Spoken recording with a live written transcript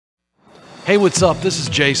Hey, what's up? This is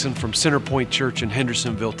Jason from Centerpoint Church in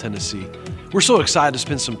Hendersonville, Tennessee. We're so excited to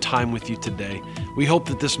spend some time with you today. We hope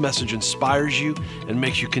that this message inspires you and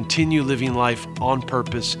makes you continue living life on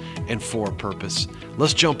purpose and for a purpose.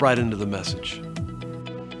 Let's jump right into the message.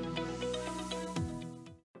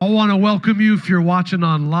 I want to welcome you if you're watching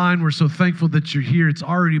online. We're so thankful that you're here. It's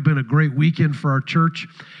already been a great weekend for our church,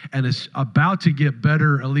 and it's about to get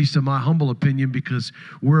better, at least in my humble opinion, because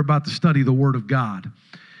we're about to study the Word of God.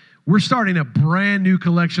 We're starting a brand new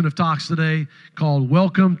collection of talks today called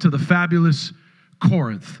Welcome to the Fabulous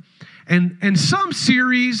Corinth. And some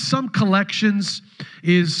series, some collections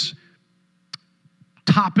is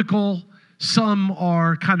topical, some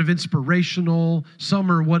are kind of inspirational,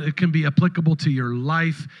 some are what it can be applicable to your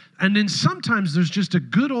life. And then sometimes there's just a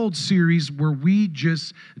good old series where we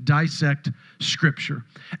just dissect Scripture.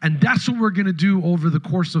 And that's what we're going to do over the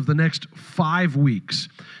course of the next 5 weeks.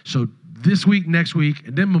 So this week, next week,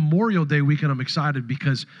 and then Memorial Day weekend, I'm excited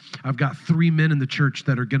because I've got 3 men in the church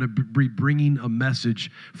that are going to be bringing a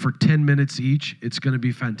message for 10 minutes each. It's going to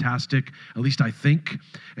be fantastic, at least I think.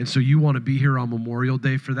 And so you want to be here on Memorial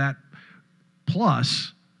Day for that.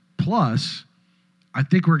 Plus, I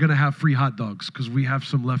think we're going to have free hot dogs because we have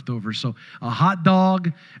some leftovers. So a hot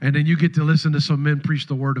dog, and then you get to listen to some men preach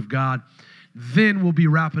the Word of God. Then we'll be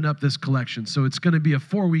wrapping up this collection. So it's going to be a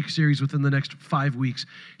 4-week series within the next 5 weeks.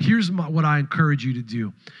 Here's what I encourage you to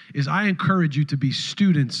do, is I encourage you to be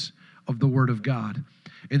students of the Word of God.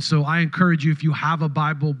 And so I encourage you, if you have a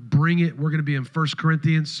Bible, bring it. We're going to be in 1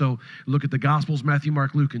 Corinthians. So look at the Gospels, Matthew,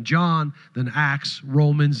 Mark, Luke, and John, then Acts,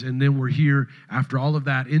 Romans, and then we're here after all of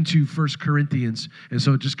that into 1 Corinthians. And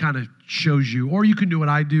so it just kind of shows you, or you can do what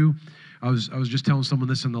I do. I was just telling someone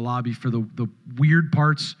this in the lobby for the weird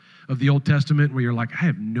parts of the Old Testament where you're like, I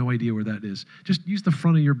have no idea where that is. Just use the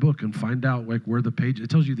front of your book and find out like where the page,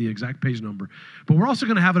 it tells you the exact page number. But we're also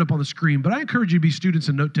going to have it up on the screen. But I encourage you to be students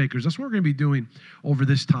and note takers. That's what we're going to be doing over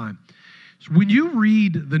this time. So when you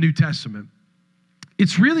read the New Testament,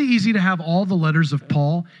 it's really easy to have all the letters of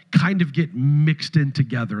Paul kind of get mixed in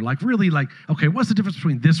together. Like really like, okay, what's the difference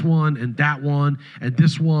between this one and that one and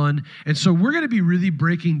this one? And so we're going to be really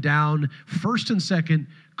breaking down 1st and 2nd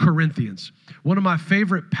Corinthians. One of my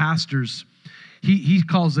favorite pastors, he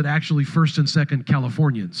calls it actually 1st and 2nd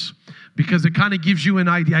Californians, because it kind of gives you an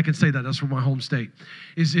idea. I can say that, that's from my home state,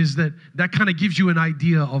 is that kind of gives you an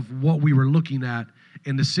idea of what we were looking at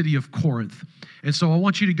in the city of Corinth. And so I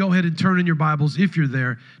want you to go ahead and turn in your Bibles, if you're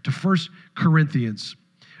there, to 1 Corinthians.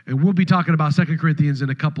 And we'll be talking about 2 Corinthians in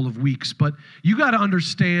a couple of weeks. But you got to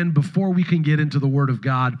understand, before we can get into the Word of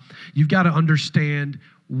God, you've got to understand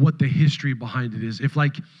what the history behind it is.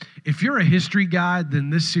 If you're a history guy, then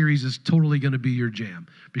this series is totally going to be your jam,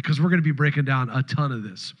 because we're going to be breaking down a ton of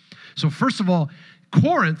this. So first of all,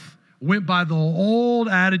 Corinth went by the old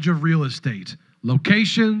adage of real estate: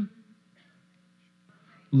 location,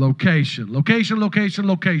 location, location, location,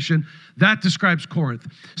 location. That describes Corinth.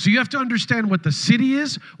 So you have to understand what the city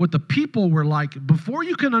is, what the people were like, before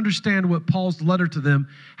you can understand what Paul's letter to them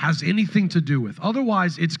has anything to do with.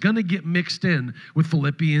 Otherwise, it's going to get mixed in with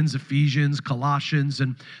Philippians, Ephesians, Colossians.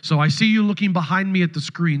 And so I see you looking behind me at the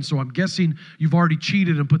screen, so I'm guessing you've already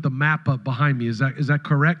cheated and put the map up behind me. Is that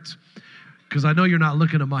correct? Because I know you're not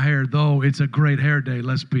looking at my hair, though it's a great hair day,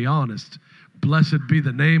 let's be honest. Blessed be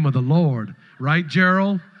the name of the Lord. Right,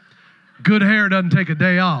 Gerald? Good hair doesn't take a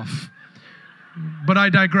day off. But I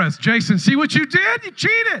digress. Jason, see what you did? You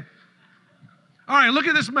cheated. All right, look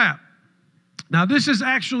at this map. Now, this is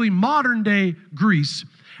actually modern-day Greece.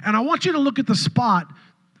 And I want you to look at the spot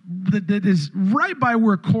that is right by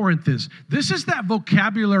where Corinth is. This is that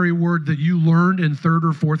vocabulary word that you learned in 3rd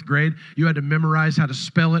or 4th grade. You had to memorize how to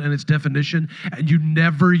spell it and its definition, and you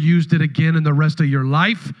never used it again in the rest of your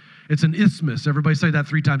life. It's an isthmus. Everybody say that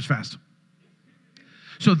 3 times fast.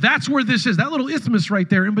 So that's where this is. That little isthmus right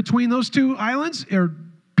there in between those 2 islands or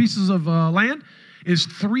pieces of land is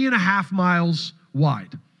 3.5 miles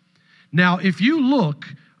wide. Now, if you look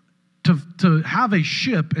to have a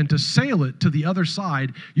ship and to sail it to the other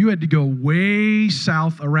side, you had to go way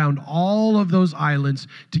south around all of those islands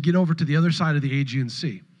to get over to the other side of the Aegean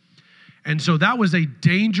Sea. And so that was a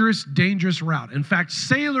dangerous, dangerous route. In fact,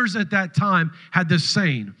 sailors at that time had this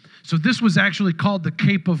saying. So this was actually called the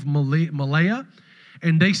Cape of Malaya.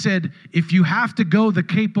 And they said, if you have to go the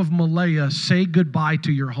Cape of Malaya, say goodbye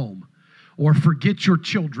to your home or forget your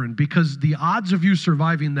children, because the odds of you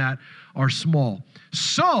surviving that are small.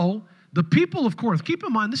 So the people of Corinth, keep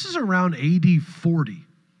in mind, this is around AD 40.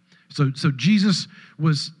 So Jesus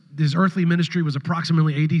his earthly ministry was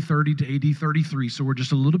approximately AD 30 to AD 33, so we're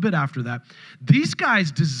just a little bit after that. These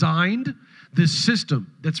guys designed this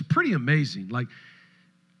system that's pretty amazing. Like,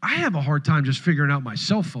 I have a hard time just figuring out my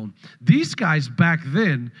cell phone. These guys back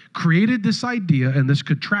then created this idea and this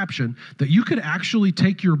contraption that you could actually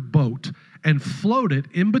take your boat and float it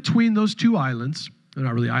in between those two islands. They're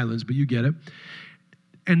not really islands, but you get it.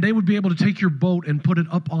 And they would be able to take your boat and put it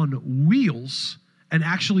up on wheels and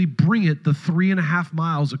actually bring it the 3.5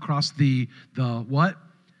 miles across the what?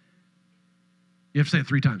 You have to say it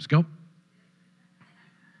 3 times. Go.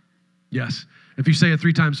 Yes. If you say it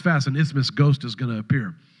 3 times fast, an isthmus ghost is going to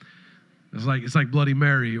appear. It's like Bloody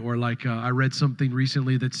Mary, or like I read something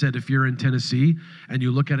recently that said if you're in Tennessee and you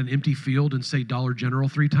look at an empty field and say Dollar General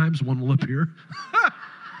 3 times, one will appear.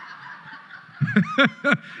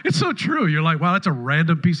 It's so true. You're like, wow, that's a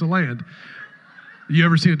random piece of land. You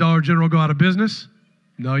ever seen a Dollar General go out of business?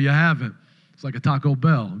 No, you haven't. It's like a Taco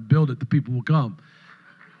Bell. Build it, the people will come.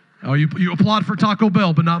 Oh, you applaud for Taco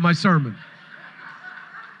Bell, but not my sermon.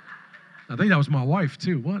 I think that was my wife,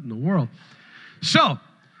 too. What in the world? So,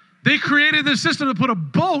 they created this system to put a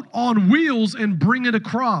boat on wheels and bring it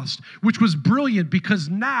across, which was brilliant because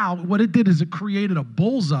now what it did is it created a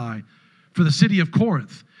bullseye for the city of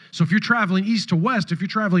Corinth. So if you're traveling east to west, if you're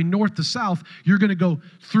traveling north to south, you're going to go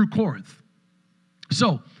through Corinth.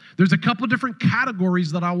 So there's a couple different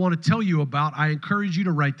categories that I want to tell you about. I encourage you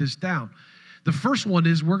to write this down. The first one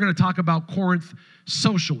is we're going to talk about Corinth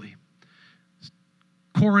socially.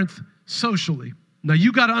 Corinth socially. Now,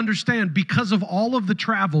 you got to understand, because of all of the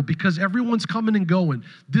travel, because everyone's coming and going,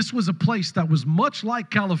 this was a place that was much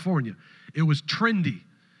like California. It was trendy.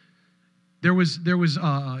 It was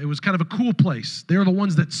kind of a cool place. They're the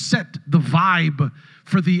ones that set the vibe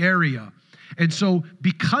for the area. And so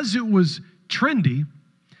because it was trendy,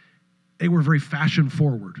 they were very fashion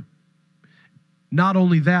forward. Not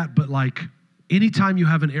only that, but like anytime you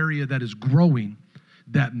have an area that is growing,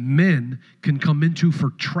 that men can come into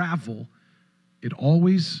for travel, it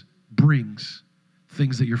always brings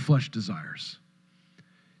things that your flesh desires.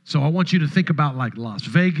 So I want you to think about like Las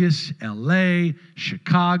Vegas, LA,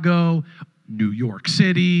 Chicago, New York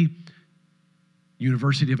City,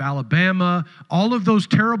 University of Alabama, all of those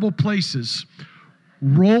terrible places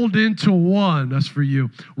rolled into one. That's for you.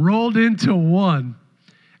 Rolled into one.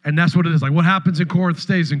 And that's what it is. Like what happens in Corinth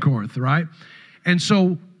stays in Corinth, right? And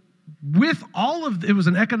so with all of, it was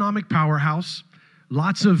an economic powerhouse,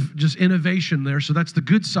 lots of just innovation there. So that's the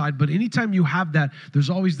good side. But anytime you have that, there's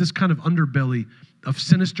always this kind of underbelly of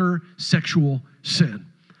sinister sexual sin.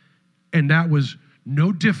 And that was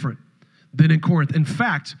no different than in Corinth. In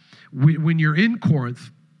fact, when you're in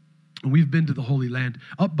Corinth, and we've been to the Holy Land,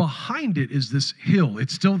 up behind it is this hill.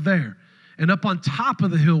 It's still there. And up on top of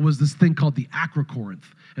the hill was this thing called the Acrocorinth.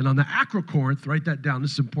 And on the Acrocorinth, write that down,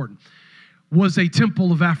 this is important, was a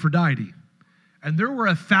temple of Aphrodite. And there were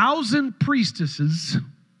 1,000 priestesses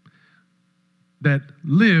that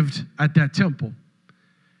lived at that temple.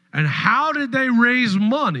 And how did they raise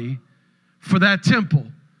money for that temple?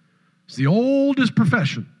 It's the oldest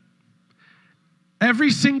profession.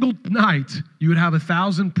 Every single night, you would have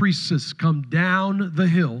 1,000 priestesses come down the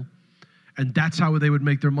hill, and that's how they would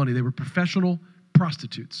make their money. They were professional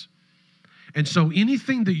prostitutes. And so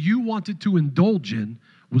anything that you wanted to indulge in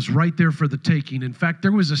was right there for the taking. In fact,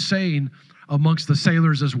 there was a saying amongst the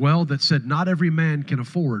sailors as well that said, not every man can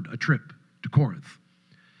afford a trip to Corinth.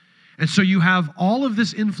 And so you have all of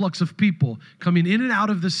this influx of people coming in and out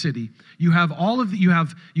of the city. You have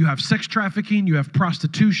you have sex trafficking, you have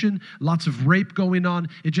prostitution, lots of rape going on.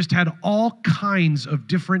 It just had all kinds of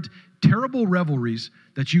different terrible revelries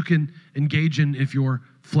that you can engage in if your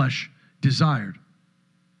flesh desired.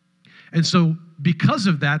 And so because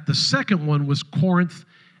of that, the second one was Corinth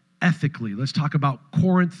ethically. Let's talk about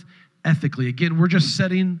Corinth ethically. Again, we're just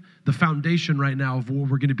setting the foundation right now of what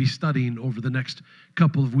we're going to be studying over the next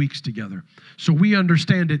couple of weeks together. So we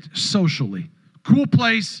understand it socially. Cool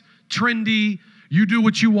place, trendy, you do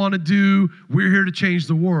what you want to do, we're here to change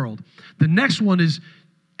the world. The next one is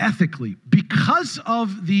ethically. Because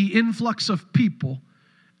of the influx of people,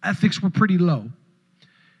 ethics were pretty low.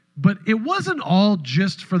 But it wasn't all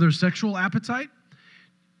just for their sexual appetite.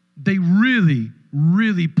 They really,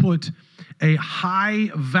 really put a high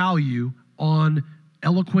value on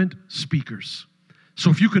eloquent speakers. So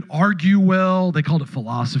if you could argue well, they called it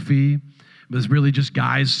philosophy. It was really just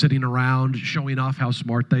guys sitting around showing off how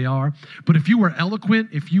smart they are. But if you were eloquent,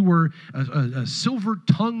 if you were a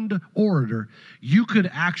silver-tongued orator, you could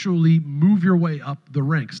actually move your way up the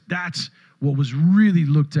ranks. That's what was really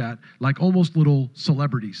looked at like almost little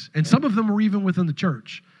celebrities. And some of them were even within the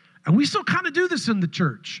church. And we still kind of do this in the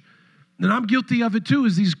church. And I'm guilty of it too,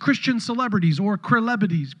 is these Christian celebrities or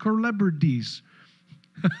celebrities.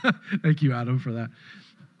 Thank you, Adam, for that.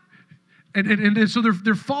 And so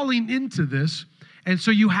they're falling into this. And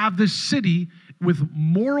so you have this city with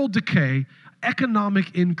moral decay,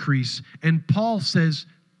 economic increase, and Paul says,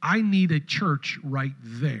 I need a church right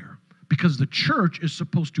there because the church is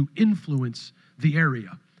supposed to influence the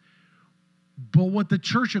area. But what the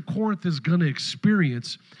church at Corinth is going to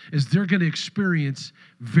experience is they're going to experience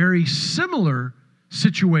very similar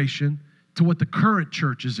situation to what the current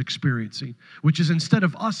church is experiencing, which is instead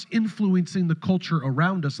of us influencing the culture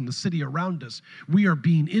around us and the city around us, we are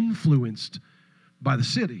being influenced by the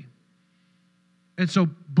city. And so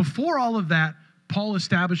before all of that, Paul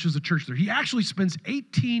establishes a church there. He actually spends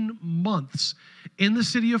 18 months in the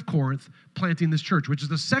city of Corinth planting this church, which is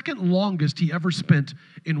the second longest he ever spent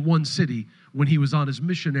in one city when he was on his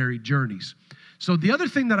missionary journeys. So the other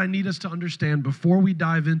thing that I need us to understand before we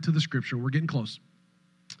dive into the scripture, we're getting close,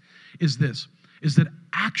 is that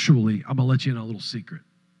actually, I'm going to let you in a little secret.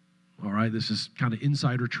 All right, this is kind of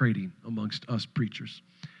insider trading amongst us preachers.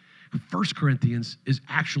 1 Corinthians is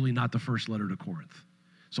actually not the first letter to Corinth.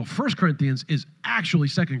 So 1 Corinthians is actually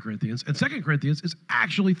 2 Corinthians, and 2 Corinthians is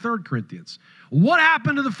actually 3 Corinthians. What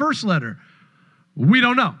happened to the first letter? We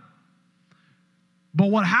don't know. But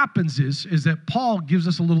what happens is that Paul gives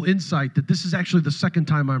us a little insight that this is actually the second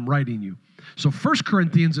time I'm writing you. So 1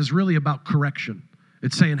 Corinthians is really about correction.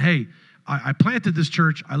 It's saying, hey, I planted this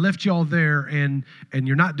church, I left you all there, and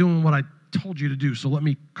you're not doing what I told you to do, so let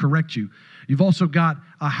me correct you. You've also got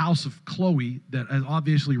a house of Chloe that has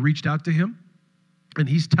obviously reached out to him, and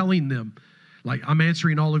he's telling them, like, I'm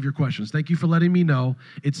answering all of your questions. Thank you for letting me know.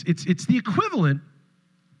 It's the equivalent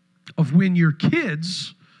of when your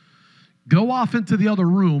kids go off into the other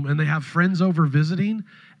room and they have friends over visiting,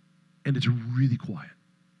 and it's really quiet.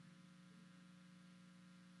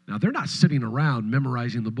 Now, they're not sitting around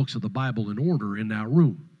memorizing the books of the Bible in order in that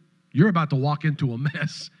room. You're about to walk into a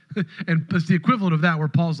mess. And it's the equivalent of that where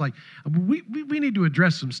Paul's like, we need to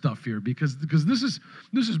address some stuff here because this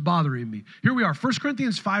is bothering me. Here we are, 1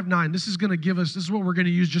 Corinthians 5:9. This is what we're going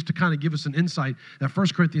to use just to kind of give us an insight that 1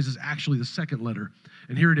 Corinthians is actually the second letter.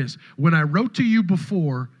 And here it is. When I wrote to you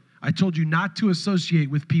before, I told you not to associate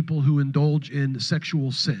with people who indulge in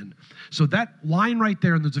sexual sin. So that line right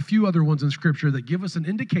there, and there's a few other ones in Scripture that give us an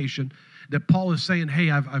indication that Paul is saying,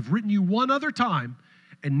 hey, I've written you one other time,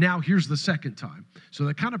 and now here's the second time. So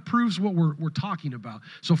that kind of proves what we're talking about.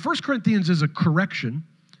 So 1 Corinthians is a correction,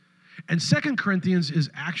 and 2 Corinthians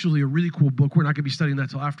is actually a really cool book. We're not going to be studying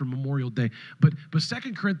that till after Memorial Day. But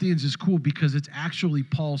 2 Corinthians is cool because it's actually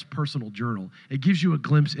Paul's personal journal. It gives you a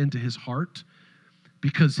glimpse into his heart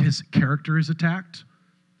because his character is attacked.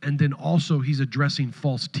 And then also he's addressing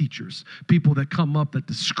false teachers, people that come up that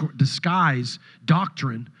disguise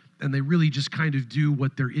doctrine, and they really just kind of do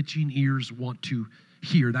what their itching ears want to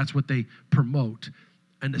hear. That's what they promote.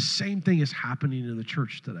 And the same thing is happening in the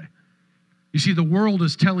church today. You see, the world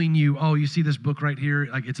is telling you, oh, you see this book right here,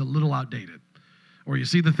 like it's a little outdated. Or you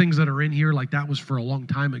see the things that are in here, like that was for a long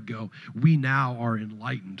time ago. We now are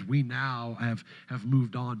enlightened. We now have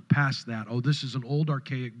moved on past that. Oh, this is an old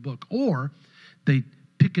archaic book. Or they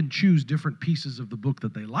pick and choose different pieces of the book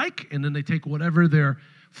that they like, and then they take whatever their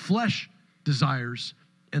flesh desires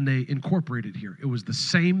and they incorporate it here. It was the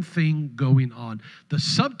same thing going on. The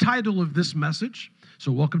subtitle of this message,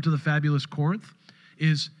 so welcome to the Fabulous Corinth,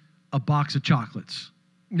 is a box of chocolates.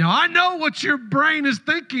 Now, I know what your brain is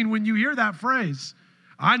thinking when you hear that phrase.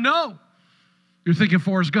 I know. You're thinking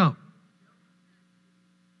Forrest Gump.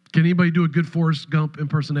 Can anybody do a good Forrest Gump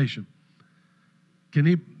impersonation?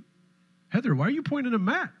 Heather, why are you pointing at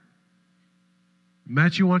Matt?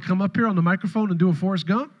 Matt, you want to come up here on the microphone and do a Forrest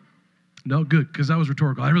Gump? No, good, because that was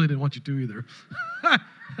rhetorical. I really didn't want you to either.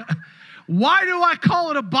 Why do I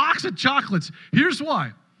call it a box of chocolates? Here's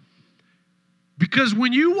why. Because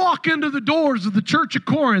when you walk into the doors of the church of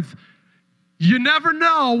Corinth, you never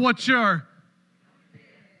know what you're...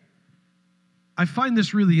 I find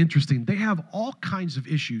this really interesting. They have all kinds of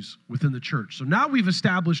issues within the church. So now we've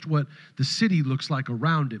established what the city looks like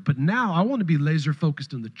around it. But now I want to be laser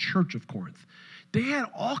focused in the church of Corinth. They had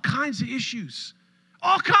all kinds of issues.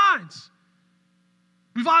 All kinds.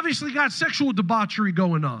 We've obviously got sexual debauchery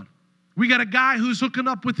going on. We got a guy who's hooking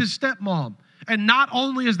up with his stepmom. And not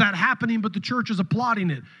only is that happening, but the church is applauding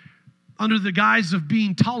it under the guise of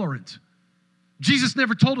being tolerant. Jesus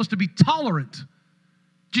never told us to be tolerant.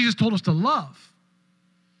 Jesus told us to love.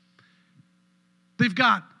 They've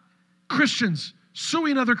got Christians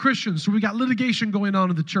suing other Christians. So we got litigation going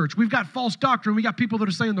on in the church. We've got false doctrine. We got people that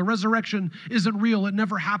are saying the resurrection isn't real. It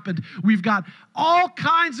never happened. We've got all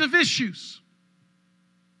kinds of issues.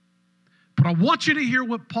 But I want you to hear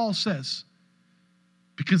what Paul says,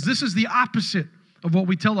 because this is the opposite of what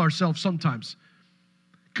we tell ourselves sometimes.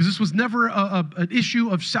 because this was never an issue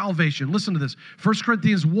of salvation. Listen to this. 1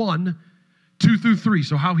 Corinthians 1, 2 through 3.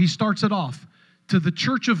 So how he starts it off. To the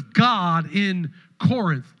church of God in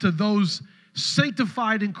Corinth, to those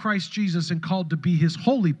sanctified in Christ Jesus and called to be his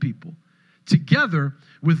holy people, together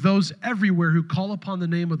with those everywhere who call upon the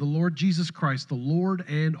name of the Lord Jesus Christ, the Lord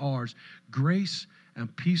and ours, grace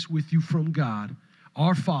and peace with you from God,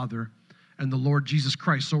 our Father, and the Lord Jesus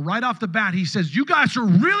Christ. So right off the bat, he says, you guys are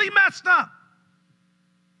really messed up,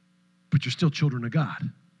 but you're still children of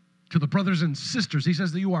God. To the brothers and sisters, he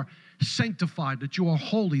says that you are sanctified, that you are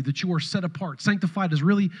holy, that you are set apart. Sanctified is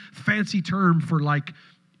really fancy term for like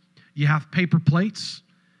you have paper plates,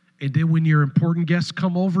 and then when your important guests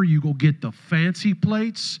come over, you go get the fancy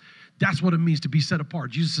plates. That's what it means to be set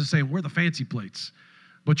apart. Jesus is saying, we're the fancy plates,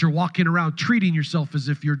 but you're walking around treating yourself as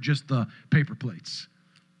if you're just the paper plates.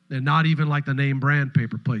 And not even like the name brand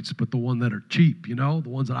paper plates, but the one that are cheap, the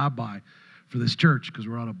ones that I buy for this church because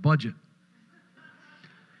we're on a budget.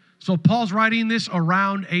 So Paul's writing this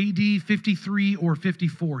around AD 53 or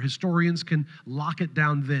 54. Historians can lock it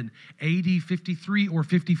down then. AD 53 or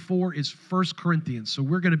 54 is 1 Corinthians. So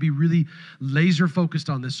we're going to be really laser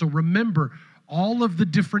focused on this. So remember all of the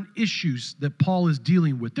different issues that Paul is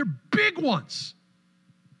dealing with. They're big ones,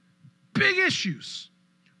 big issues.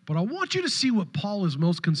 But I want you to see what Paul is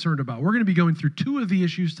most concerned about. We're going to be going through 2 of the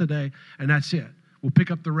issues today, and that's it. We'll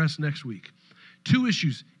pick up the rest next week. 2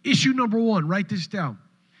 issues. Issue number 1, write this down.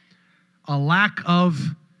 A lack of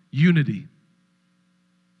unity.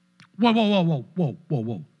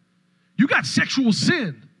 Whoa. You got sexual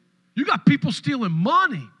sin. You got people stealing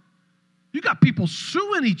money. You got people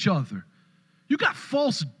suing each other. You got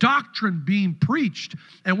false doctrine being preached.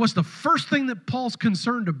 And what's the first thing that Paul's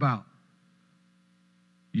concerned about?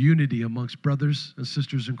 Unity amongst brothers and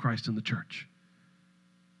sisters in Christ in the church.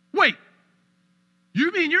 Wait, you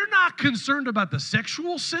mean you're not concerned about the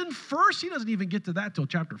sexual sin first? He doesn't even get to that till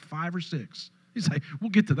chapter 5 or 6. He's like,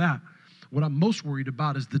 we'll get to that. What I'm most worried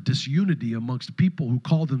about is the disunity amongst people who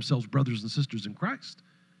call themselves brothers and sisters in Christ.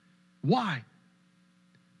 Why?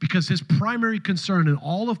 Because his primary concern in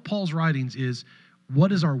all of Paul's writings is,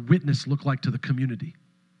 what does our witness look like to the community?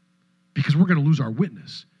 Because we're going to lose our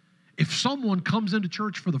witness. If someone comes into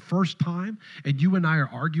church for the first time and you and I are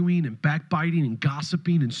arguing and backbiting and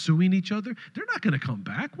gossiping and suing each other, they're not going to come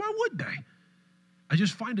back. Why would they? I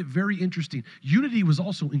just find it very interesting. Unity was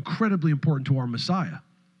also incredibly important to our Messiah.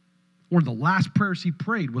 One of the last prayers he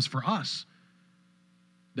prayed was for us,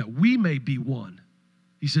 that we may be one.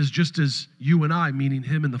 He says, just as you and I, meaning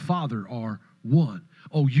him and the Father, are one.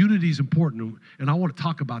 Oh, unity is important, and I want to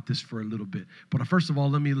talk about this for a little bit. But first of all,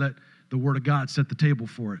 let me let the Word of God set the table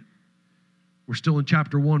for it. We're still in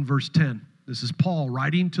chapter 1, verse 10. This is Paul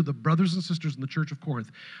writing to the brothers and sisters in the church of Corinth.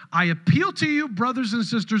 I appeal to you, brothers and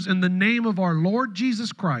sisters, in the name of our Lord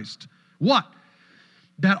Jesus Christ. What?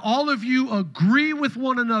 That all of you agree with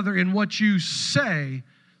one another in what you say,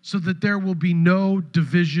 so that there will be no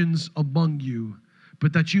divisions among you,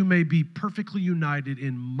 but that you may be perfectly united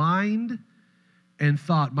in mind and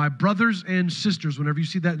thought. My brothers and sisters, whenever you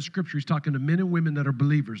see that in Scripture, he's talking to men and women that are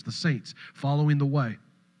believers, the saints, following the way.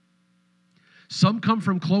 Some come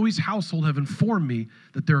from Chloe's household have informed me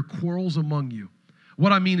that there are quarrels among you.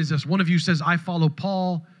 What I mean is this. One of you says, I follow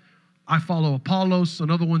Paul. I follow Apollos.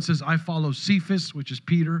 Another one says, I follow Cephas, which is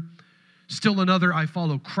Peter. Still another, I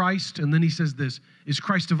follow Christ. And then he says this, is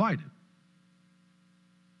Christ divided?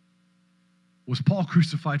 Was Paul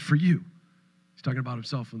crucified for you? He's talking about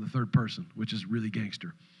himself in the third person, which is really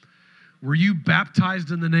gangster. Were you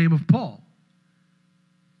baptized in the name of Paul?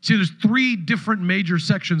 See, there's 3 different major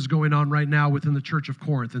sections going on right now within the church of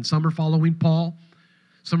Corinth. And some are following Paul.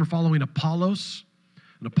 Some are following Apollos.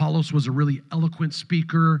 And Apollos was a really eloquent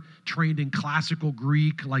speaker, trained in classical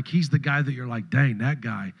Greek. Like, he's the guy that you're like, dang, that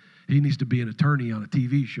guy, he needs to be an attorney on a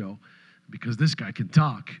TV show because this guy can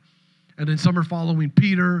talk. And then some are following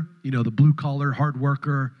Peter, the blue-collar, hard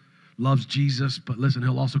worker, loves Jesus, but listen,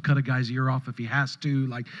 he'll also cut a guy's ear off if he has to.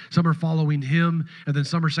 Like, some are following him, and then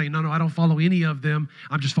some are saying, no, I don't follow any of them.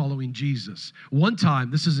 I'm just following Jesus. One time,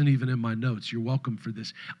 this isn't even in my notes. You're welcome for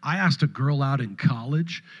this. I asked a girl out in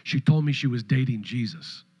college. She told me she was dating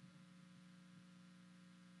Jesus.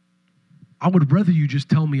 I would rather you just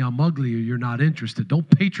tell me I'm ugly or you're not interested. Don't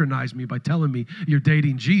patronize me by telling me you're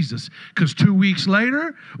dating Jesus. Because 2 weeks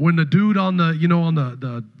later, when the dude on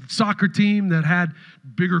the soccer team that had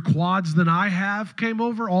bigger quads than I have came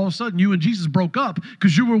over, all of a sudden you and Jesus broke up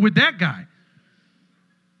because you were with that guy.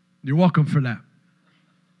 You're welcome for that.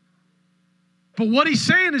 But what he's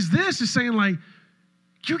saying is this, he's saying like,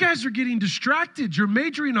 you guys are getting distracted. You're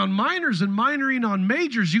majoring on minors and minoring on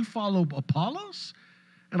majors. You follow Apollos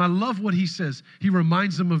And I love what he says. He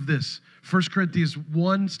reminds them of this. 1 Corinthians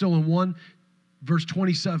 1, still in 1, verse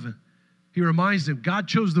 27. He reminds them, God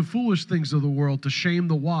chose the foolish things of the world to shame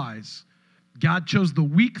the wise. God chose the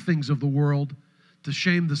weak things of the world to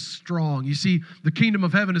shame the strong. You see, the kingdom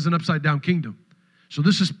of heaven is an upside-down kingdom. So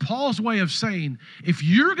this is Paul's way of saying, if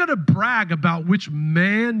you're going to brag about which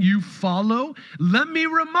man you follow, let me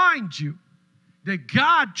remind you that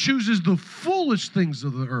God chooses the foolish things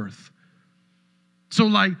of the earth. So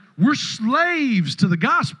like, we're slaves to the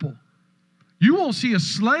gospel. You won't see a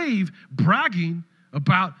slave bragging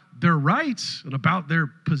about their rights and about their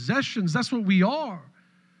possessions. That's what we are.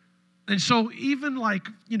 And so even like,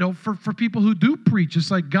 for people who do preach,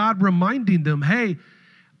 it's like God reminding them, hey,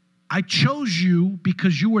 I chose you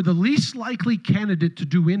because you were the least likely candidate to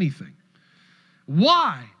do anything.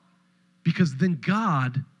 Why? Because then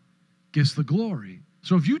God gets the glory.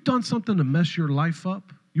 So if you've done something to mess your life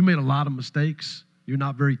up, you made a lot of mistakes, you're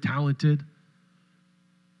not very talented,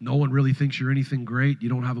 no one really thinks you're anything great, you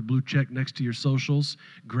don't have a blue check next to your socials,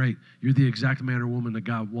 great. You're the exact man or woman that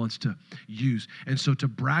God wants to use. And so to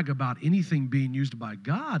brag about anything being used by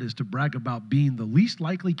God is to brag about being the least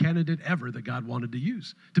likely candidate ever that God wanted to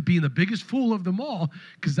use, to being the biggest fool of them all,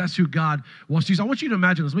 because that's who God wants to use. I want you to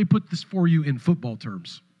imagine this. Let me put this for you in football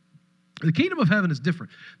terms. The kingdom of heaven is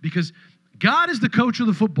different because God is the coach of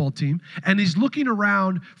the football team, and he's looking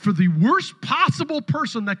around for the worst possible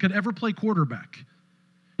person that could ever play quarterback.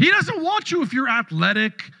 He doesn't want you if you're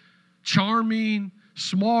athletic, charming,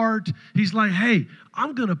 smart. He's like, hey,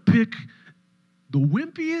 I'm going to pick the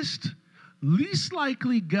wimpiest, least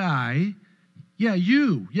likely guy.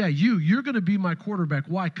 You're going to be my quarterback.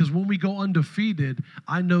 Why? Because when we go undefeated,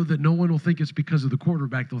 I know that no one will think it's because of the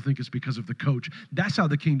quarterback. They'll think it's because of the coach. That's how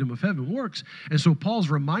the kingdom of heaven works. And so Paul's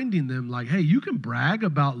reminding them like, hey, you can brag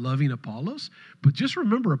about loving Apollos, but just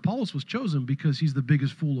remember Apollos was chosen because he's the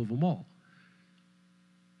biggest fool of them all.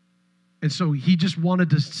 And so he just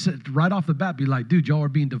wanted to sit right off the bat, be like, dude, y'all are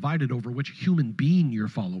being divided over which human being you're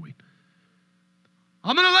following.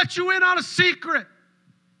 I'm going to let you in on a secret.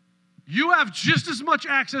 You have just as much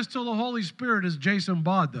access to the Holy Spirit as Jason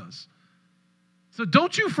Baugh does. So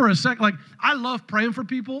don't you for a sec, like, I love praying for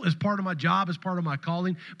people as part of my job, as part of my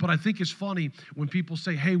calling, but I think it's funny when people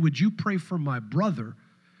say, hey, would you pray for my brother?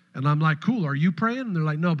 And I'm like, cool, are you praying? And they're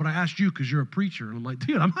like, no, but I asked you because you're a preacher. And I'm like,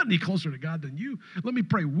 dude, I'm not any closer to God than you. Let me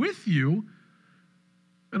pray with you.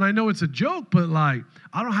 And I know it's a joke, but like,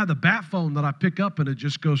 I don't have the bat phone that I pick up and it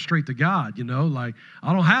just goes straight to God, Like,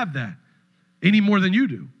 I don't have that any more than you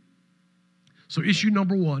do. So issue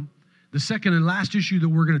number one, the second and last issue that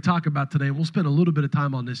we're going to talk about today, and we'll spend a little bit of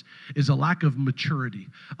time on this, is a lack of maturity,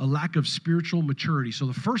 a lack of spiritual maturity. So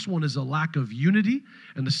the first one is a lack of unity,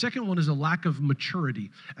 and the second one is a lack of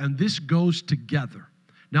maturity, and this goes together.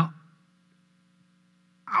 Now,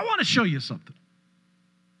 I want to show you something.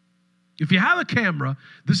 If you have a camera,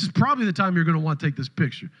 this is probably the time you're going to want to take this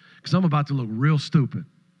picture, because I'm about to look real stupid.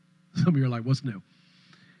 Some of you are like, what's new?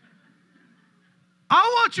 I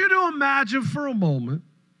want you to imagine for a moment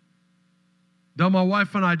that my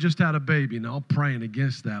wife and I just had a baby. Now, I'm praying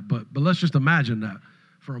against that, but let's just imagine that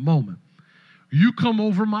for a moment. You come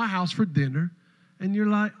over my house for dinner, and you're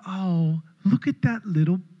like, oh, look at that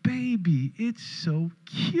little baby. It's so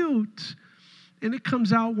cute. And it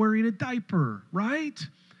comes out wearing a diaper, right?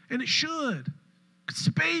 And it should. It's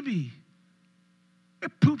a baby.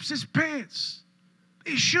 It poops his pants.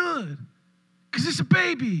 It should, because it's a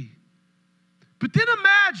baby. But then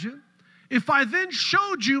imagine if I then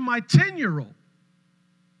showed you my 10-year-old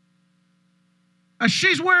as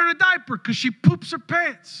she's wearing a diaper because she poops her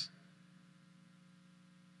pants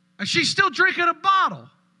and she's still drinking a bottle.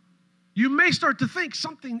 You may start to think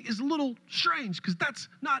something is a little strange because that's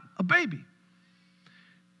not a baby.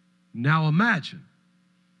 Now imagine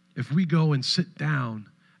if we go and sit down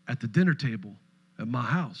at the dinner table at my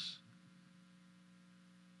house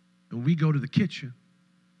and we go to the kitchen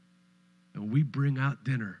and we bring out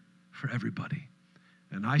dinner for everybody.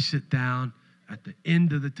 And I sit down at the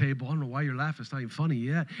end of the table. I don't know why you're laughing. It's not even funny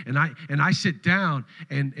yet. And I sit down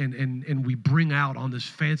and we bring out on this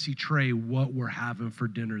fancy tray what we're having for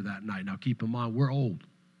dinner that night. Now keep in mind, we're old.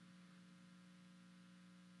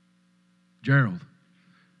 Gerald,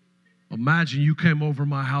 imagine you came over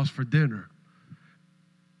my house for dinner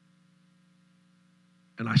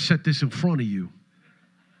and I set this in front of you.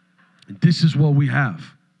 And this is what we have.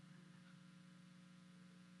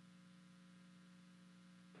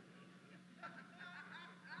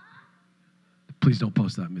 Please don't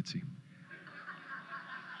post that, Mitzi.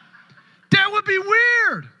 That would be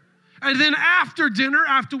weird. And then after dinner,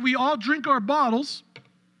 after we all drink our bottles,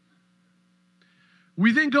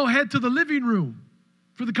 we then go head to the living room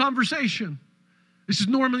for the conversation. This is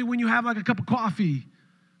normally when you have like a cup of coffee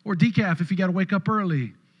or decaf if you got to wake up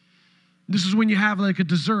early. This is when you have like a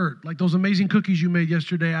dessert, like those amazing cookies you made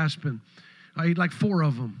yesterday, Aspen. I ate like 4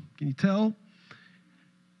 of them. Can you tell?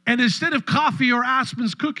 And instead of coffee or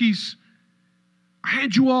Aspen's cookies, I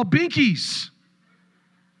hand you all binkies.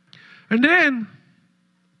 And then,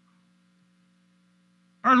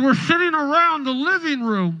 as we're sitting around the living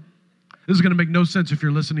room, this is going to make no sense if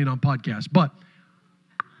you're listening on podcast, but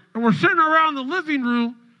and we're sitting around the living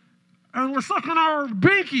room and we're sucking our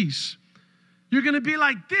binkies. You're going to be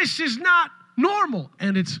like, this is not normal.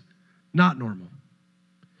 And it's not normal.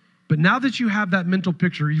 But now that you have that mental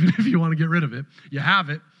picture, even if you want to get rid of it, you have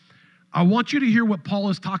it. I want you to hear what Paul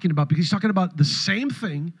is talking about, because he's talking about the same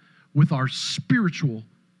thing with our spiritual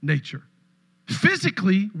nature.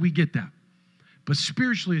 Physically, we get that. But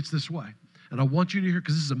spiritually, it's this way. And I want you to hear,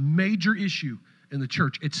 because this is a major issue in the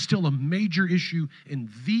church. It's still a major issue in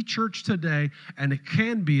the church today, and it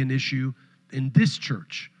can be an issue in this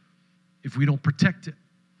church if we don't protect it.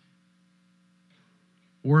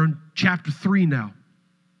 We're in chapter 3 now.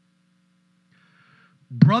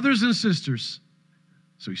 Brothers and sisters.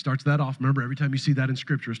 So he starts that off. Remember, every time you see that in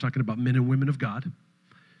Scripture, it's talking about men and women of God.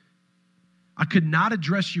 I could not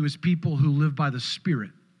address you as people who live by the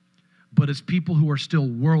Spirit, but as people who are still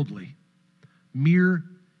worldly, mere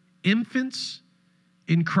infants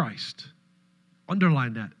in Christ.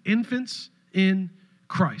 Underline that. Infants in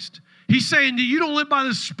Christ. He's saying that you don't live by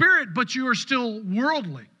the Spirit, but you are still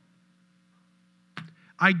worldly.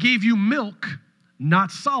 I gave you milk,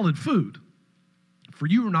 not solid food, for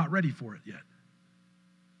you are not ready for it yet.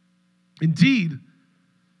 Indeed,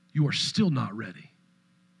 you are still not ready.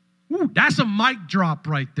 Ooh, that's a mic drop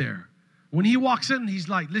right there. When he walks in, he's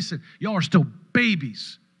like, listen, y'all are still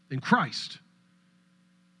babies in Christ.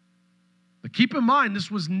 But keep in mind, this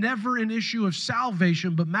was never an issue of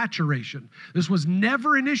salvation, but maturation. This was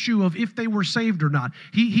never an issue of if they were saved or not.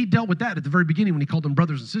 He dealt with that at the very beginning when he called them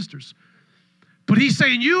brothers and sisters. But he's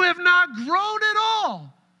saying, you have not grown at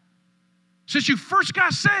all since you first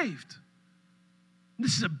got saved.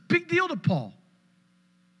 This is a big deal to Paul.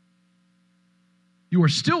 You are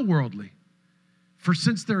still worldly. For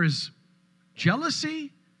since there is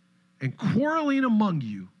jealousy and quarreling among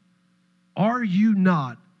you, are you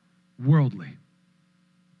not worldly?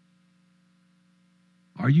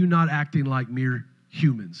 Are you not acting like mere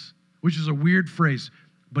humans? Which is a weird phrase,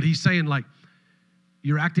 but he's saying like,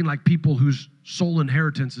 you're acting like people whose sole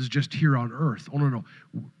inheritance is just here on earth. Oh, no.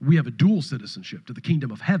 We have a dual citizenship to the kingdom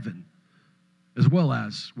of heaven, as well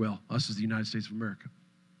as, well, us as the United States of America.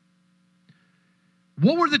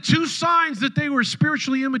 What were the 2 signs that they were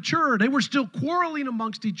spiritually immature? They were still quarreling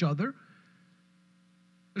amongst each other.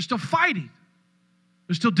 They're still fighting.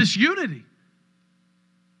 There's still disunity.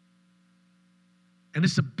 And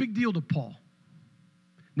it's a big deal to Paul.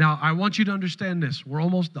 Now, I want you to understand this. We're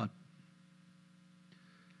almost done.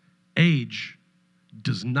 Age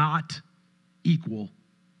does not equal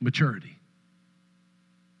maturity.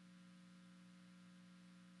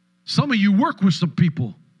 Some of you work with some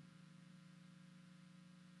people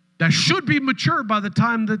that should be mature by the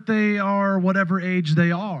time that they are whatever age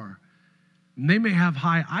they are. And they may have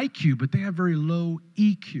high IQ, but they have very low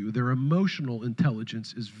EQ. Their emotional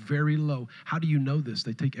intelligence is very low. How do you know this?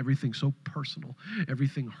 They take everything so personal.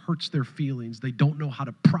 Everything hurts their feelings. They don't know how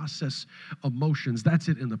to process emotions. That's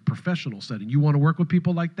it in the professional setting. You want to work with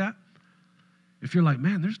people like that? If you're like,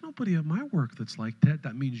 man, there's nobody at my work that's like that,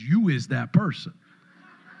 that means you is that person.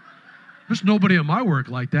 There's nobody at my work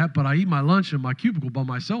like that, but I eat my lunch in my cubicle by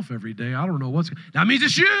myself every day. I don't know what's... That means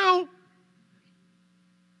it's you.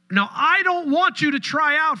 Now, I don't want you to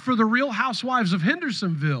try out for the Real Housewives of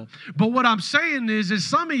Hendersonville, but what I'm saying is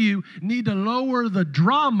some of you need to lower the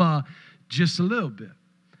drama just a little bit.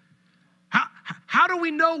 How do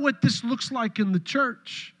we know what this looks like in the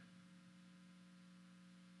church?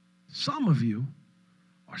 Some of you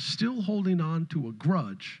are still holding on to a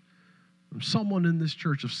grudge from someone in this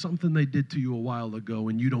church of something they did to you a while ago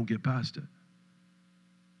and you don't get past it.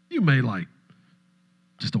 You may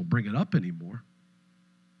just don't bring it up anymore,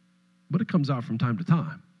 but it comes out from time to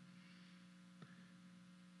time.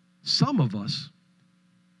 Some of us,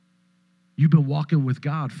 you've been walking with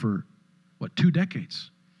God for, 2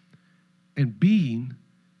 decades. And being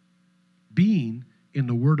in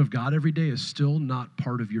the Word of God every day is still not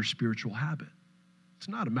part of your spiritual habit. It's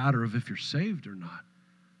not a matter of if you're saved or not,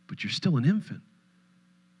 but you're still an infant.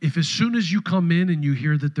 If as soon as you come in and you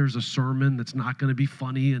hear that there's a sermon that's not going to be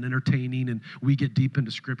funny and entertaining and we get deep into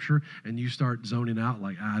Scripture and you start zoning out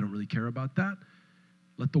like, I don't really care about that,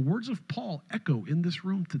 Let the words of Paul echo in this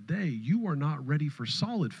room today. You are not ready for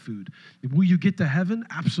solid food. Will you get to heaven?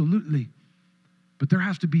 Absolutely. But there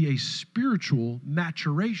has to be a spiritual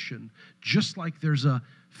maturation, just like there's a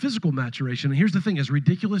physical maturation. And here's the thing, as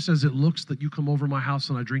ridiculous as it looks that you come over my house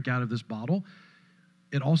and I drink out of this bottle,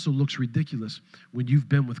 it also looks ridiculous when you've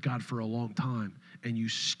been with God for a long time and you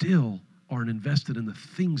still aren't invested in the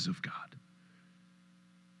things of God.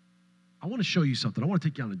 I want to show you something. I want to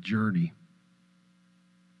take you on a journey.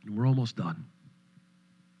 And we're almost done.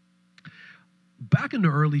 Back in the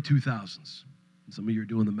early 2000s, some of you are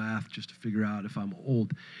doing the math just to figure out if I'm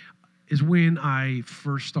old, is when I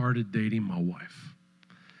first started dating my wife.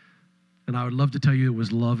 And I would love to tell you it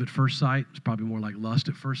was love at first sight. It's probably more like lust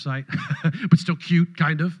at first sight, but still cute,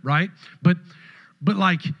 kind of, right? But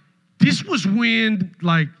like, this was when,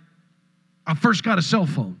 like, I first got a cell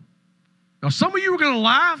phone. Now, some of you are going to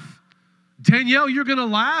laugh. Danielle, you're going to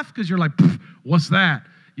laugh because you're like, what's that?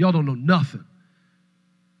 Y'all don't know nothing.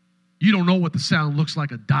 You don't know what the sound looks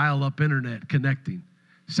like, a dial-up internet connecting.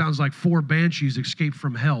 Sounds like 4 banshees escaped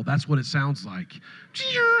from hell. That's what it sounds like.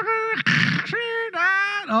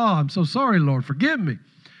 Oh, I'm so sorry, Lord. Forgive me.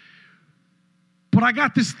 But I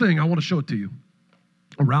got this thing. I want to show it to you.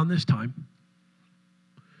 Around this time,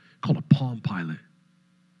 called a Palm Pilot.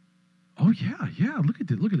 Oh, yeah. Look at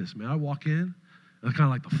this, man. I walk in. It's kind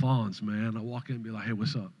of like the Fonz, man. I walk in and be like, hey,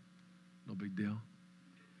 what's up? No big deal.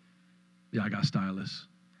 Yeah, I got a stylus.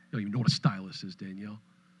 You don't even know what a stylus is, Danielle.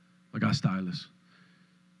 I got a stylus.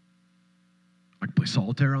 I can play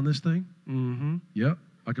solitaire on this thing. Mm-hmm. Yep.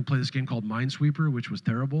 I can play this game called Minesweeper, which was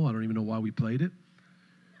terrible. I don't even know why we played it.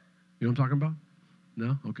 You know what I'm talking about?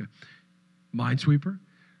 No? Okay. Minesweeper.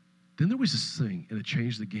 Then there was this thing, and it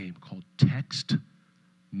changed the game, called text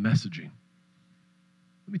messaging.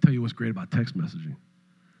 Let me tell you what's great about text messaging.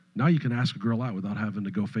 Now you can ask a girl out without having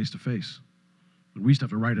to go face-to-face. We used to have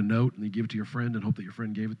to write a note and then give it to your friend and hope that your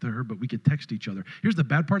friend gave it to her, but we could text each other. Here's the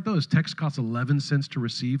bad part, though, is text costs 11 cents to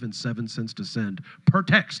receive and 7 cents to send per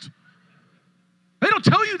text. They don't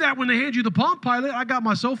tell you that when they hand you the Palm Pilot. I got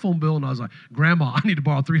my cell phone bill, and I was like, Grandma, I need to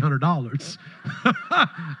borrow $300.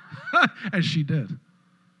 And she did.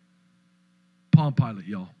 Palm Pilot,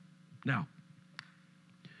 y'all. Now,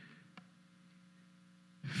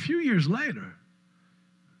 a few years later,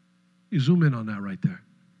 you zoom in on that right there.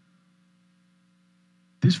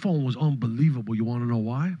 This phone was unbelievable. You want to know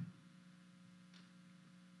why?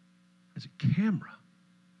 It's a camera.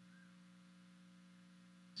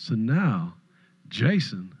 So now,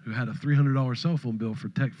 Jason, who had a $300 cell phone bill for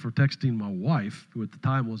texting my wife, who at the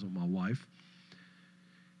time wasn't my wife,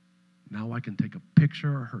 now I can take a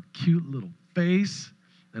picture of her cute little face,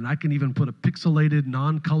 and I can even put a pixelated,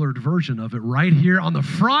 non-colored version of it right here on the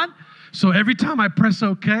front. So every time I press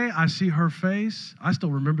OK, I see her face. I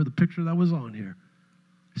still remember the picture that was on here.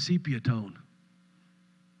 Sepia tone.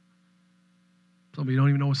 Some of you don't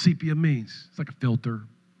even know what sepia means. It's like a filter.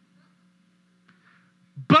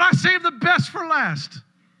 But I saved the best for last.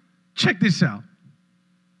 Check this out.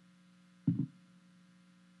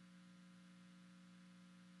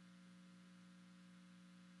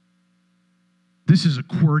 This is a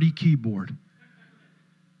QWERTY keyboard.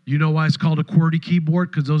 You know why it's called a QWERTY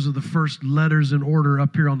keyboard? Because those are the first letters in order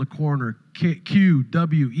up here on the corner. QWERTY.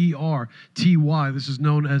 This is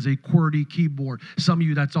known as a QWERTY keyboard. Some of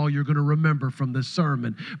you, that's all you're going to remember from this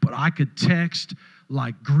sermon. But I could text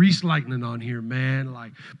like grease lightning on here, man.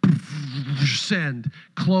 Like, send,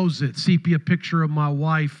 close it, sepia picture of my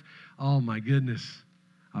wife. Oh, my goodness.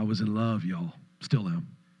 I was in love, y'all. Still am.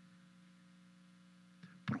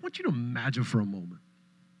 But I want you to imagine for a moment.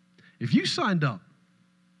 If you signed up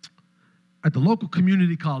at the local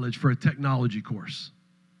community college for a technology course,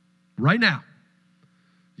 right now,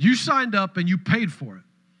 you signed up and you paid for it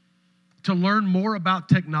to learn more about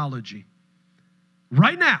technology.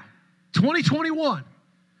 Right now, 2021.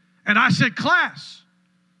 And I said, class,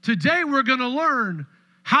 today we're going to learn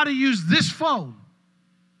how to use this phone.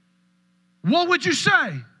 What would you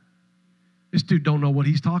say? This dude don't know what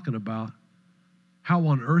he's talking about. How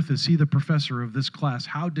on earth is he the professor of this class?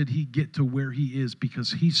 How did he get to where he is?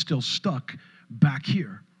 Because he's still stuck back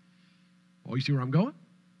here. Oh, you see where I'm going?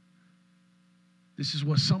 This is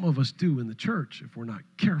what some of us do in the church if we're not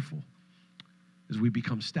careful, is we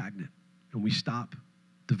become stagnant and we stop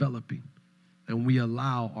developing and we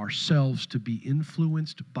allow ourselves to be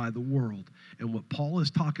influenced by the world. And what Paul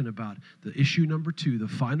is talking about, the issue number 2, the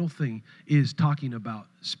final thing, is talking about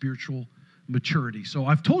spiritual maturity. So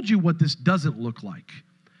I've told you what this doesn't look like.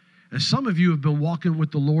 And some of you have been walking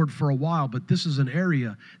with the Lord for a while, but this is an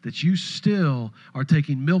area that you still are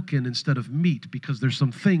taking milk in instead of meat because there's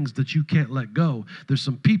some things that you can't let go. There's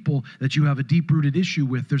some people that you have a deep-rooted issue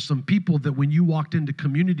with. There's some people that when you walked into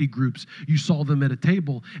community groups, you saw them at a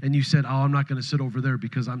table and you said, oh, I'm not going to sit over there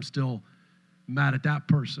because I'm still mad at that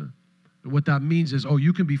person. And what that means is, oh,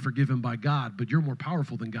 you can be forgiven by God, but you're more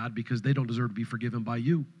powerful than God because they don't deserve to be forgiven by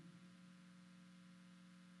you.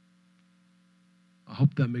 I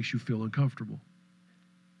hope that makes you feel uncomfortable.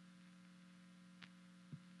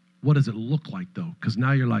 What does it look like, though? Because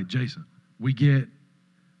now you're like, Jason, we get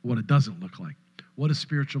what it doesn't look like. What does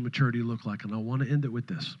spiritual maturity look like? And I want to end it with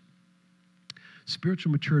this.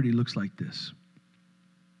 Spiritual maturity looks like this.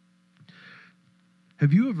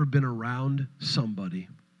 Have you ever been around somebody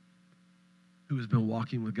who has been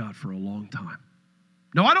walking with God for a long time?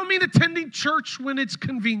 No, I don't mean attending church when it's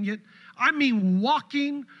convenient. I mean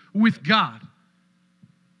walking with God.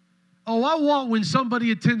 Oh, I want when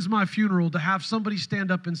somebody attends my funeral to have somebody stand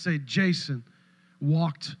up and say, Jason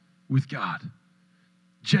walked with God.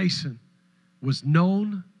 Jason was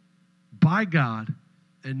known by God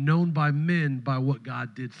and known by men by what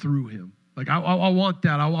God did through him. Like, I want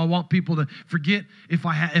that. I want people to forget if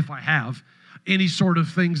I have any sort of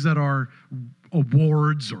things that are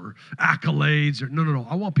awards or accolades. No.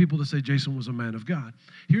 I want people to say Jason was a man of God.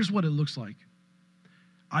 Here's what it looks like.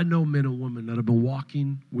 I know men and women that have been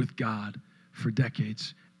walking with God for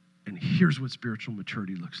decades, and here's what spiritual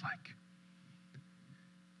maturity looks like.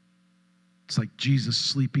 It's like Jesus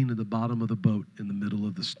sleeping at the bottom of the boat in the middle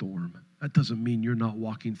of the storm. That doesn't mean you're not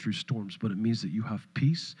walking through storms, but it means that you have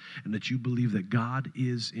peace and that you believe that God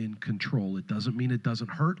is in control. It doesn't mean it doesn't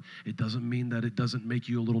hurt. It doesn't mean that it doesn't make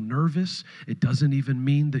you a little nervous. It doesn't even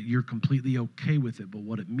mean that you're completely okay with it. But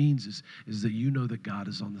what it means is that you know that God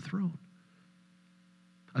is on the throne.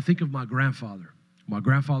 I think of my grandfather. My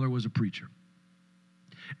grandfather was a preacher.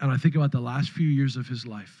 And I think about the last few years of his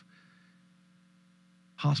life.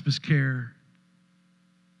 Hospice care,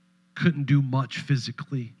 couldn't do much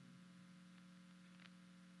physically.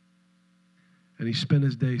 And he spent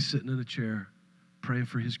his day sitting in a chair, praying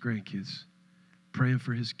for his grandkids, praying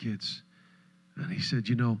for his kids. And he said,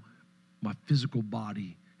 you know, my physical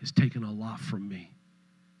body has taken a lot from me.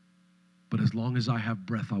 But as long as I have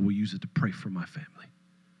breath, I will use it to pray for my family.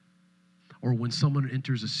 Or when someone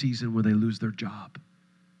enters a season where they lose their job,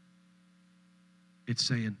 it's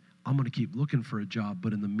saying, I'm going to keep looking for a job,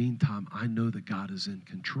 but in the meantime, I know that God is in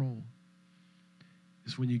control.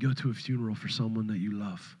 It's when you go to a funeral for someone that you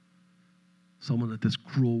love, someone that this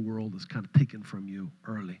cruel world has kind of taken from you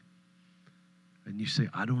early, and you say,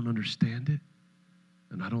 I don't understand it,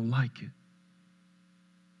 and I don't like it,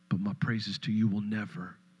 but my praises to you will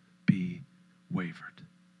never be wavered.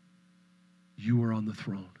 You are on the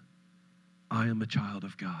throne. I am a child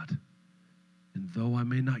of God. And though I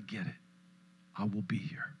may not get it, I will be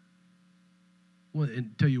here. Well,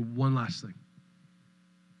 and tell you one last thing.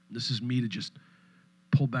 This is me to just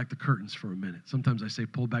pull back the curtains for a minute. Sometimes I say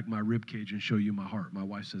pull back my rib cage and show you my heart. My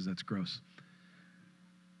wife says that's gross.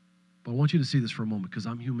 But I want you to see this for a moment because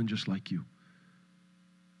I'm human just like you.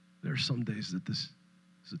 There are some days that this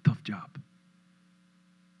is a tough job.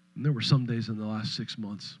 And there were some days in the last 6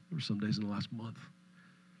 months. There were some days in the last month.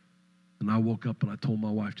 And I woke up and I told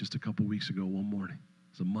my wife just a couple weeks ago one morning.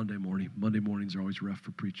 It was a Monday morning. Monday mornings are always rough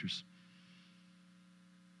for preachers.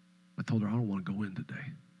 I told her, I don't want to go in today.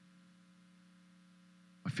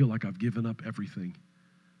 I feel like I've given up everything.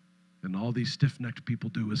 And all these stiff-necked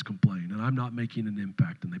people do is complain. And I'm not making an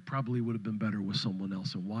impact. And they probably would have been better with someone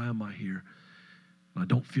else. And why am I here? And I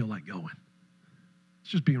don't feel like going.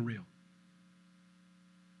 It's just being real.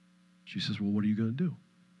 She says, well, what are you going to do?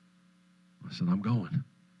 I said, I'm going.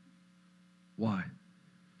 Why?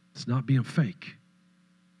 It's not being fake.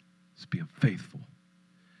 It's being faithful.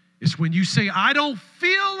 It's when you say, I don't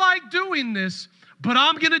feel like doing this, but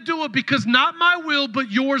I'm going to do it because not my will,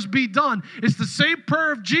 but yours be done. It's the same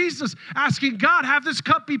prayer of Jesus asking God, have this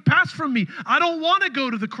cup be passed from me. I don't want to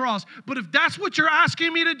go to the cross, but if that's what you're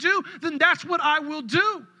asking me to do, then that's what I will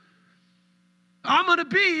do. I'm going to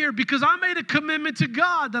be here because I made a commitment to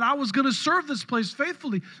God that I was going to serve this place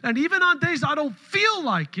faithfully. And even on days I don't feel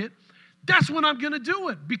like it, that's when I'm going to do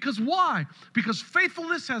it. Because why? Because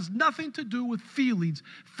faithfulness has nothing to do with feelings.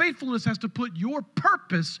 Faithfulness has to put your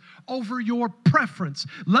purpose over your preference.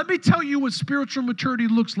 Let me tell you what spiritual maturity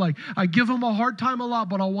looks like. I give him a hard time a lot,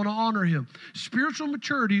 but I want to honor him. Spiritual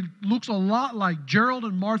maturity looks a lot like Gerald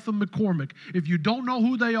and Martha McCormick. If you don't know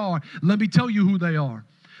who they are, let me tell you who they are.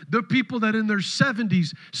 The people that in their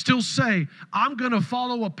 70s still say, I'm going to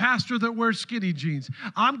follow a pastor that wears skinny jeans.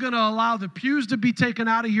 I'm going to allow the pews to be taken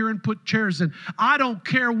out of here and put chairs in. I don't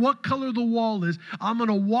care what color the wall is. I'm going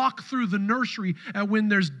to walk through the nursery, and when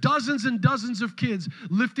there's dozens and dozens of kids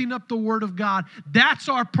lifting up the Word of God, that's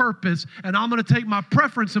our purpose, and I'm going to take my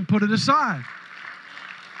preference and put it aside.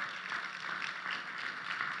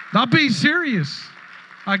 I'll be serious.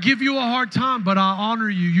 I give you a hard time, but I honor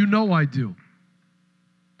you. You know I do.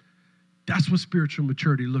 That's what spiritual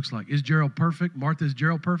maturity looks like. Is Gerald perfect? Martha, is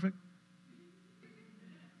Gerald perfect?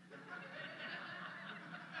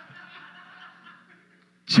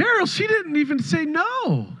 Gerald, she didn't even say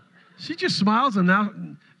no. She just smiles, and now,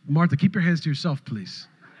 Martha, keep your hands to yourself, please.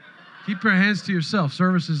 Keep your hands to yourself.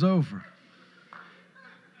 Service is over.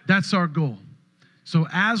 That's our goal. So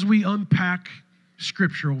as we unpack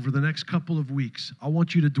Scripture over the next couple of weeks, I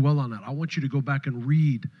want you to dwell on that. I want you to go back and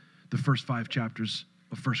read the first 5 chapters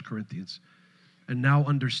of 1 Corinthians and now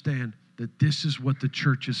understand that this is what the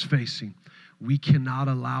church is facing. We cannot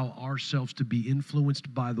allow ourselves to be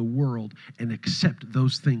influenced by the world and accept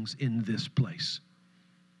those things in this place.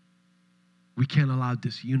 We can't allow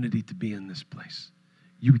disunity to be in this place.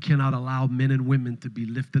 You cannot allow men and women to be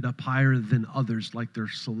lifted up higher than others like they're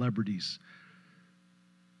celebrities.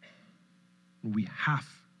 We have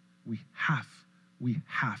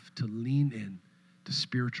to lean in to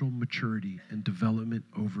spiritual maturity and development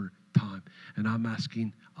over time. And I'm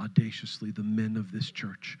asking audaciously the men of this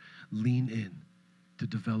church, lean in to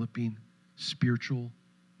developing spiritual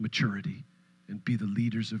maturity and be the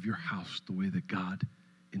leaders of your house the way that God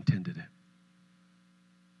intended it.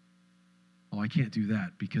 Oh, I can't do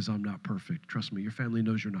that because I'm not perfect. Trust me, your family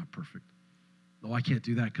knows you're not perfect. Oh, I can't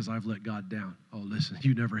do that because I've let God down. Oh, listen,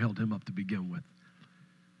 you never held him up to begin with.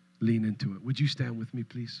 Lean into it. Would you stand with me,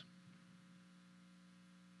 please?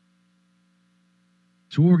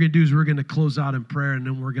 So what we're going to do is we're going to close out in prayer, and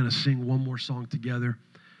then we're going to sing one more song together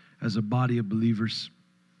as a body of believers,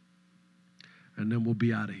 and then we'll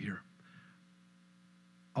be out of here.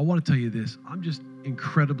 I want to tell you this. I'm just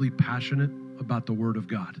incredibly passionate about the Word of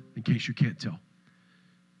God, in case you can't tell.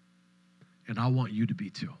 And I want you to be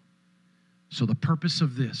too. So the purpose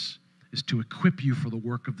of this is to equip you for the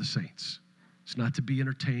work of the saints. It's not to be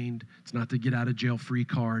entertained. It's not to get out of jail free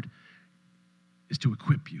card. It's to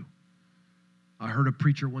equip you. I heard a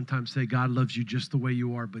preacher one time say, God loves you just the way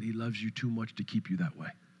you are, but he loves you too much to keep you that way.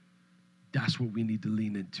 That's what we need to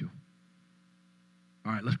lean into.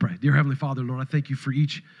 All right, let's pray. Dear Heavenly Father, Lord, I thank you for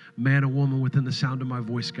each man and woman within the sound of my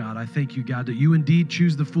voice, God. I thank you, God, that you indeed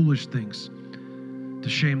choose the foolish things to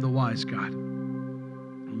shame the wise, God.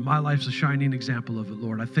 My life's a shining example of it,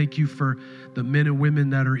 Lord. I thank you for the men and women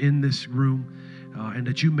that are in this room and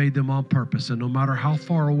that you made them on purpose. And no matter how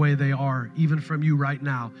far away they are, even from you right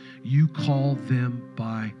now, you call them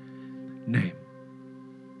by name.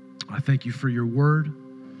 I thank you for your word.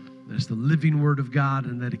 That it's the living word of God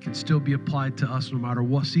and that it can still be applied to us no matter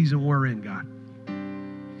what season we're in, God.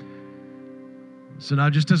 So now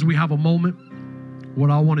just as we have a moment, what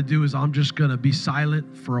I want to do is I'm just going to be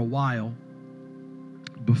silent for a while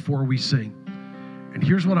before we sing. And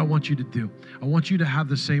here's what I want you to do. I want you to have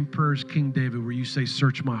the same prayer as King David where you say,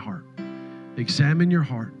 search my heart. Examine your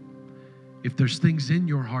heart. If there's things in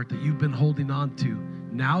your heart that you've been holding on to,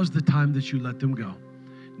 now's the time that you let them go.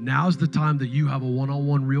 Now's the time that you have a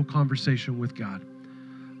one-on-one real conversation with God.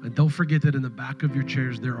 And don't forget that in the back of your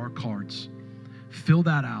chairs there are cards. Fill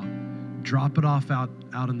that out. Drop it off out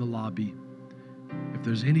in the lobby. If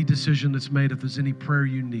there's any decision that's made, if there's any prayer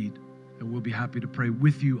you need, and we'll be happy to pray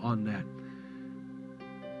with you on that.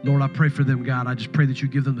 Lord, I pray for them, God. I just pray that you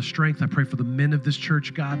give them the strength. I pray for the men of this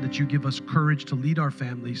church, God, that you give us courage to lead our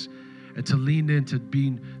families and to lean into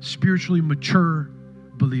being spiritually mature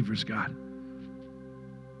believers, God.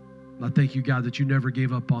 And I thank you, God, that you never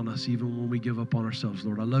gave up on us, even when we give up on ourselves,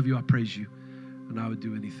 Lord. I love you. I praise you. And I would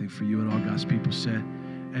do anything for you. And all God's people said,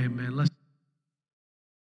 amen. Let's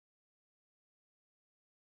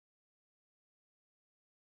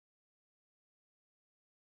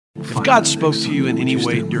If God spoke to you in any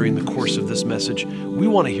way during the course of this message, we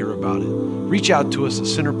want to hear about it. Reach out to us at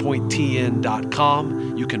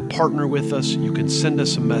centerpointtn.com. You can partner with us. You can send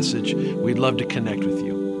us a message. We'd love to connect with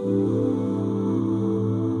you.